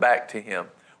and go back to Him?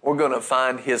 We're going to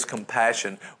find His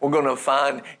compassion. We're going to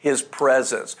find His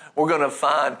presence. We're going to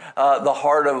find the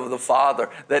heart of the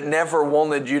Father that never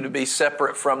wanted you to be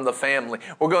separate from the family.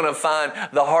 We're going to find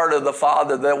the heart of the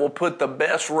Father that will put the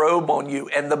best robe on you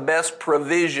and the best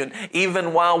provision,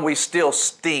 even while we still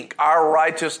stink. Our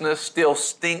righteousness still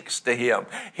stinks to Him.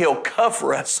 He'll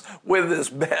cover us with His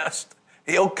best.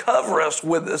 He'll cover us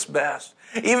with His best.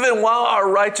 Even while our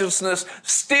righteousness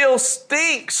still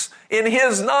stinks in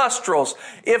His nostrils,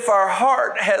 if our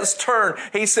heart has turned,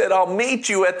 He said, I'll meet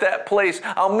you at that place.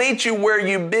 I'll meet you where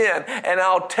you've been, and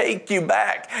I'll take you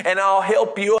back, and I'll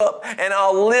help you up, and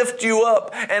I'll lift you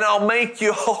up, and I'll make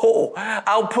you whole.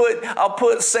 I'll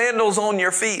put sandals on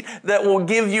your feet that will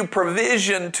give you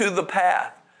provision to the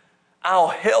path. I'll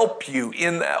help you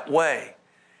in that way.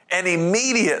 And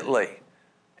immediately,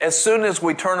 as soon as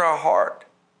we turn our heart,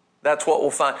 that's what we'll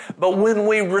find. But when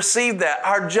we receive that,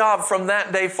 our job from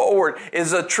that day forward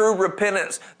is a true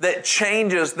repentance that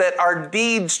changes, that our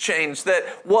deeds change, that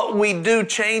what we do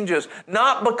changes.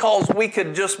 Not because we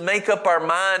could just make up our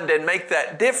mind and make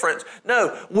that difference.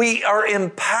 No, we are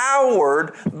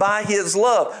empowered by His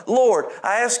love. Lord,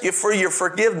 I ask you for your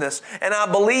forgiveness, and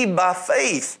I believe by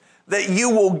faith that you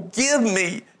will give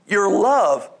me your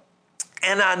love.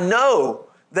 And I know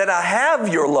that I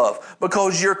have your love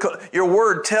because your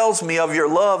word tells me of your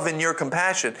love and your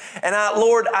compassion. And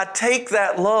Lord, I take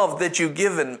that love that you've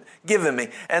given me.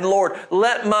 And Lord,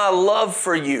 let my love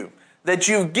for you, that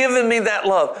you've given me that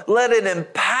love, let it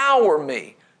empower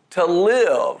me to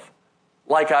live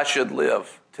like I should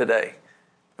live today.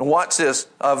 And watch this,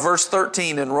 verse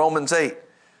 13 in Romans 8.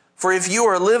 For if you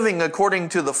are living according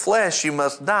to the flesh, you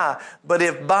must die. But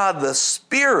if by the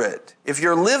Spirit, if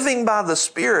you're living by the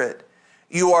Spirit,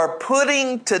 you are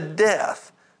putting to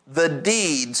death the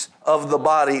deeds of the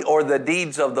body or the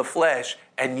deeds of the flesh,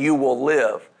 and you will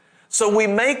live. So we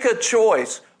make a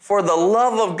choice for the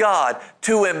love of God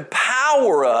to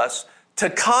empower us to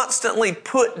constantly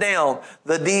put down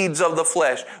the deeds of the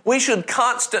flesh. We should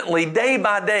constantly, day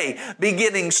by day, be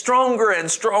getting stronger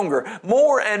and stronger,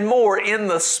 more and more in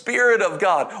the Spirit of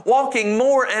God, walking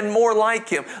more and more like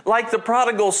Him, like the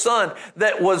prodigal son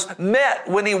that was met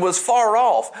when he was far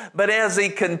off. But as he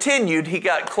continued, he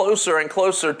got closer and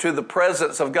closer to the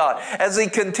presence of God. As he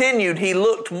continued, he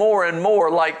looked more and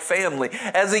more like family.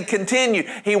 As he continued,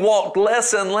 he walked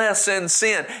less and less in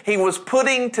sin. He was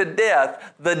putting to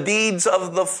death the deeds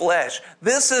of the flesh.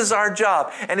 This is our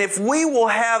job. And if we will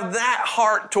have that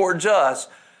heart towards us,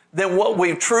 then what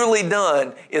we've truly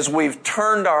done is we've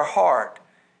turned our heart,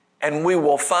 and we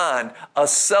will find a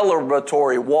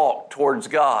celebratory walk towards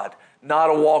God. Not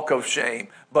a walk of shame,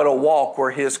 but a walk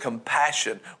where His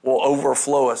compassion will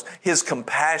overflow us. His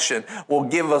compassion will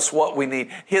give us what we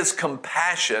need. His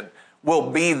compassion will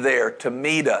be there to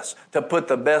meet us, to put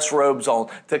the best robes on,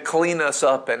 to clean us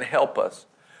up and help us.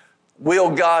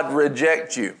 Will God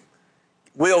reject you?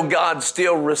 Will God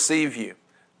still receive you?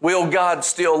 Will God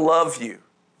still love you?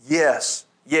 Yes,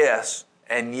 yes,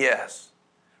 and yes.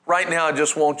 Right now, I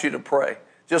just want you to pray.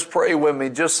 Just pray with me.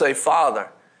 Just say, Father,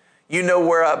 you know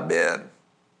where I've been.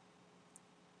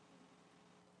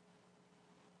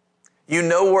 You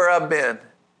know where I've been.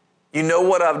 You know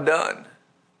what I've done.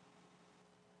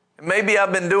 Maybe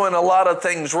I've been doing a lot of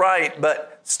things right,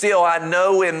 but still I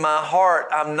know in my heart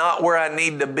I'm not where I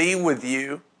need to be with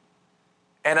you,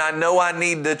 and I know I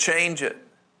need to change it.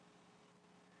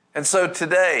 And so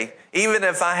today, even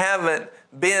if I haven't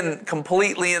been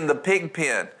completely in the pig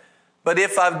pen, but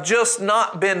if I've just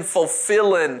not been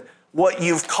fulfilling what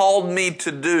you've called me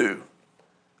to do,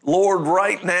 Lord,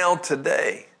 right now,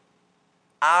 today,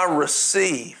 I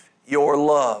receive your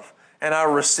love and I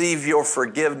receive your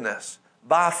forgiveness.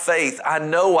 By faith, I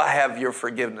know I have your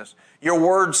forgiveness. Your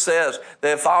word says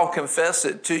that if I'll confess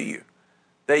it to you,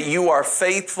 that you are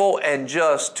faithful and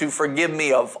just to forgive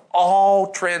me of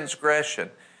all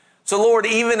transgression. So Lord,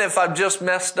 even if I've just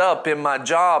messed up in my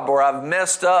job, or I've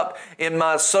messed up in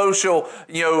my social,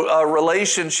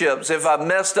 relationships, if I've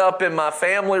messed up in my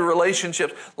family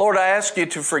relationships, Lord, I ask you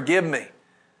to forgive me.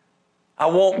 I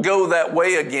won't go that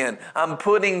way again. I'm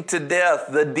putting to death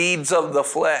the deeds of the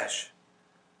flesh.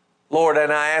 Lord,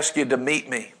 and I ask you to meet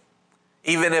me,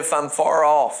 even if I'm far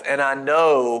off, and I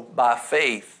know by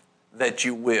faith that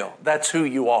you will. That's who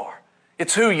you are.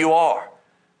 It's who you are.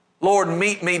 Lord,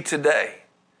 meet me today.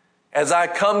 As I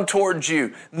come towards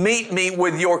you, meet me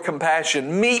with your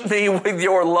compassion. Meet me with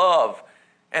your love.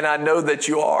 And I know that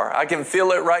you are. I can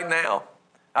feel it right now.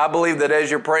 I believe that as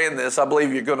you're praying this, I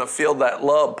believe you're going to feel that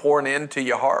love pouring into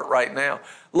your heart right now.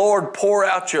 Lord, pour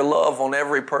out your love on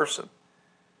every person.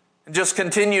 And just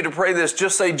continue to pray this.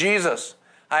 Just say, Jesus,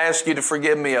 I ask you to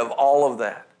forgive me of all of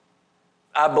that.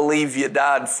 I believe you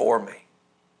died for me.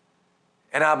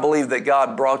 And I believe that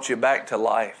God brought you back to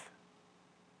life.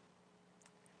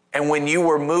 And when you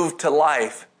were moved to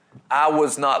life, I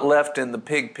was not left in the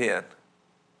pig pen,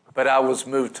 but I was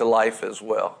moved to life as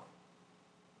well.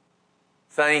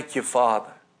 Thank you,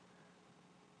 Father,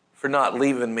 for not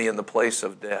leaving me in the place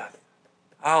of death.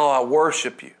 Oh, I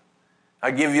worship you.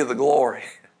 I give you the glory.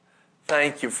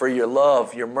 Thank you for your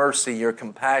love, your mercy, your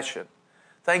compassion.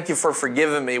 Thank you for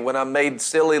forgiving me when I made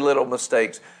silly little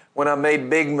mistakes, when I made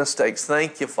big mistakes.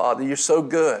 Thank you, Father. You're so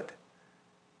good.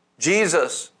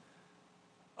 Jesus,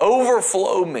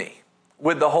 overflow me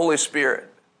with the Holy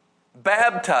Spirit.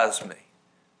 Baptize me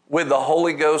with the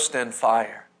Holy Ghost and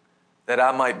fire, that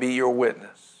I might be your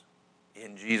witness.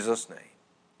 In Jesus' name,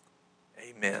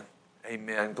 amen.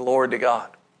 Amen. Glory to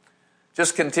God.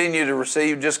 Just continue to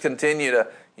receive. Just continue to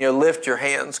lift your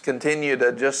hands. Continue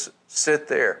to just sit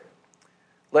there.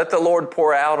 Let the Lord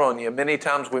pour out on you. Many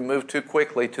times we move too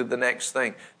quickly to the next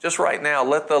thing. Just right now,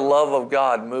 let the love of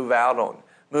God move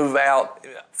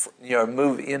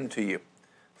into you.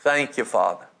 Thank you,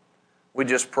 Father. We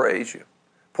just praise you.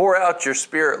 Pour out your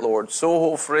Spirit, Lord.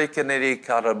 Soho frekeneri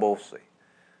karabosi.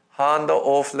 Handa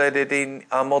ofledidin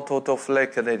amototo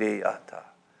flekeneri ata.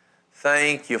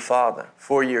 Thank you, Father,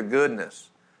 for your goodness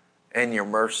and your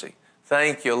mercy.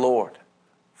 Thank you, Lord,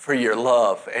 for your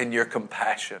love and your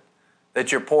compassion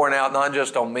that you're pouring out not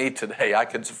just on me today. I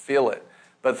can feel it.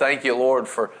 But thank you, Lord,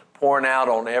 for pouring out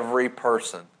on every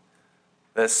person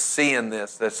that's seeing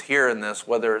this, that's hearing this,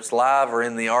 whether it's live or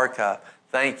in the archive.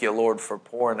 Thank you, Lord, for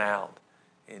pouring out.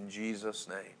 In Jesus'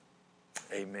 name,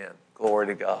 amen. Glory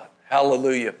to God.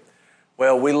 Hallelujah.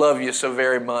 Well, we love you so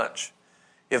very much.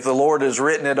 If the Lord has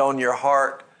written it on your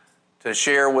heart to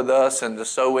share with us and to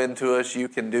sow into us, you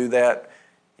can do that.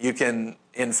 You can,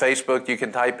 in Facebook, you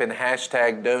can type in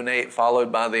 #donate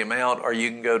followed by the amount, or you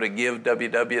can go to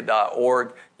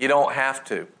giveww.org. You don't have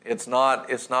to. It's not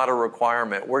a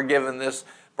requirement. We're giving this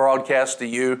broadcast to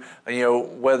you,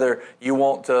 whether you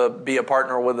want to be a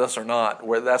partner with us or not.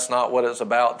 That's not what it's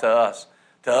about to us.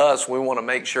 To us, we want to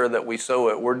make sure that we sow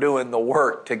it. We're doing the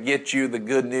work to get you the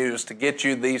good news, to get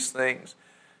you these things.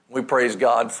 We praise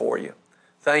God for you.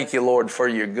 Thank you, Lord, for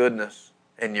your goodness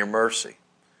and your mercy.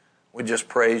 We just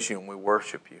praise you and we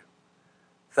worship you.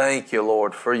 Thank you,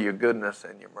 Lord, for your goodness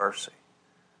and your mercy.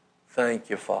 Thank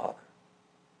you, Father.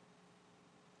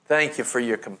 Thank you for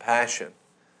your compassion.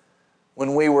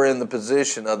 When we were in the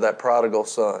position of that prodigal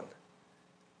son,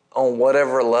 on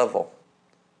whatever level,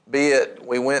 be it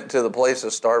we went to the place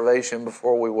of starvation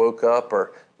before we woke up,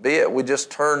 or be it we just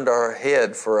turned our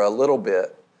head for a little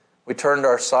bit. We turned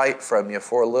our sight from you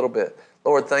for a little bit.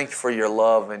 Lord, thank you for your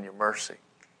love and your mercy.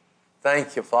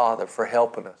 Thank you, Father, for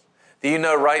helping us. Do you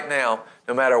know right now,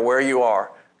 no matter where you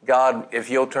are, God, if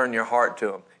you'll turn your heart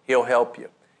to Him, He'll help you.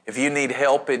 If you need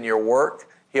help in your work,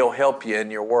 He'll help you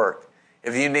in your work.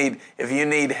 If you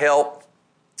need help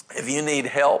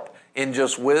in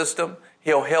just wisdom,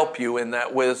 He'll help you in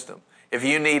that wisdom. If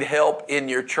you need help in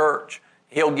your church,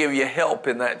 He'll give you help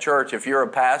in that church. If you're a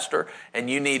pastor and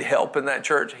you need help in that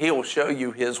church, He'll show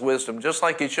you His wisdom. Just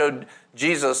like He showed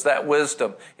Jesus that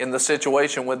wisdom in the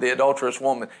situation with the adulterous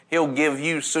woman, He'll give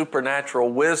you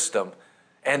supernatural wisdom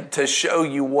and to show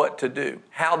you what to do,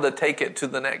 how to take it to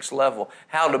the next level,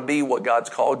 how to be what God's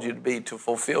called you to be, to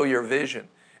fulfill your vision.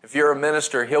 If you're a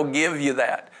minister, He'll give you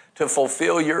that to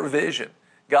fulfill your vision.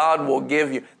 God will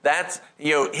give you. That's,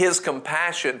 His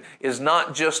compassion is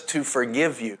not just to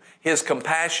forgive you. His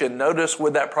compassion, notice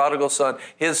with that prodigal son,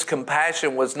 His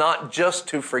compassion was not just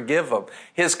to forgive him.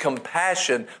 His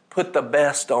compassion put the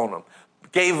best on him,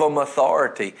 gave him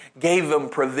authority, gave him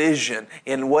provision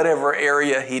in whatever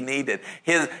area he needed.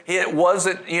 It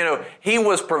wasn't, he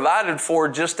was provided for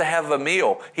just to have a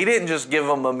meal. He didn't just give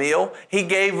him a meal. He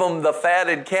gave him the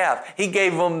fatted calf. He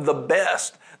gave him the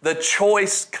best, the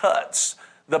choice cuts,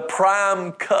 the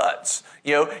prime cuts.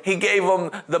 He gave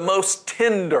them the most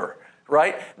tender,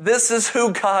 right? This is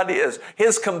who God is.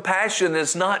 His compassion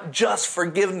is not just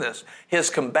forgiveness. His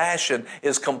compassion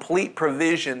is complete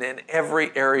provision in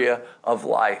every area of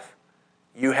life.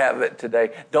 You have it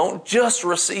today. Don't just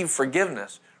receive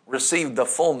forgiveness. Receive the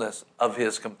fullness of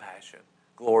His compassion.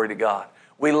 Glory to God.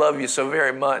 We love you so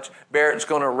very much. Barrett's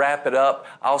going to wrap it up.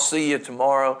 I'll see you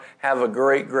tomorrow. Have a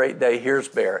great, great day. Here's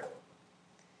Barrett.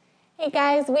 Hey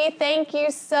guys, we thank you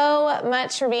so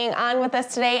much for being on with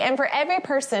us today and for every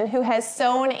person who has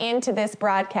sown into this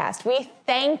broadcast. We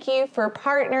thank you for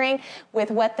partnering with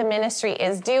what the ministry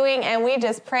is doing, and we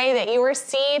just pray that your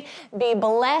seed be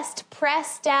blessed,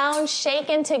 pressed down,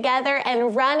 shaken together,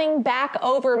 and running back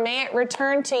over. May it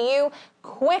return to you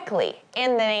quickly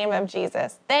in the name of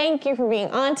Jesus. Thank you for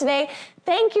being on today.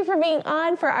 Thank you for being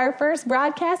on for our first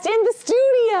broadcast in the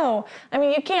studio. I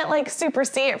mean, you can't super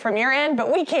see it from your end,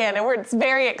 but we can, and it's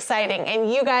very exciting.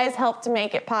 And you guys helped to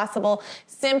make it possible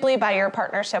simply by your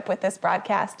partnership with this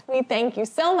broadcast. We thank you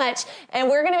so much, and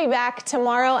we're going to be back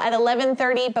tomorrow at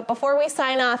 11:30. But before we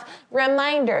sign off,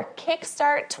 reminder,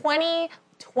 Kickstart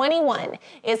 2021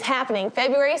 is happening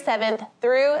February 7th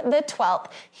through the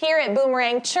 12th here at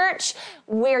Boomerang Church.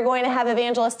 We're going to have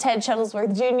Evangelist Ted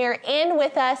Shuttlesworth Jr. in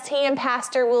with us. He and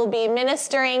Pastor will be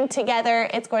ministering together.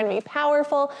 It's going to be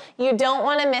powerful. You don't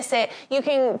want to miss it. You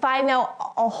can find out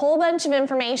a whole bunch of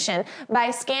information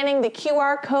by scanning the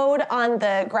QR code on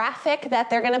the graphic that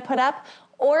they're going to put up,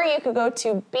 or you could go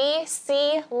to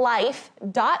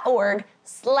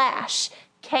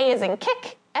bclife.org/K as in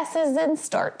kick, S as in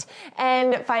start,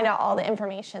 and find out all the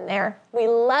information there. We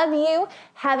love you.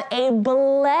 Have a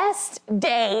blessed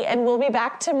day, and we'll be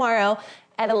back tomorrow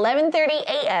at 11:30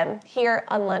 a.m. here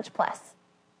on Lunch Plus.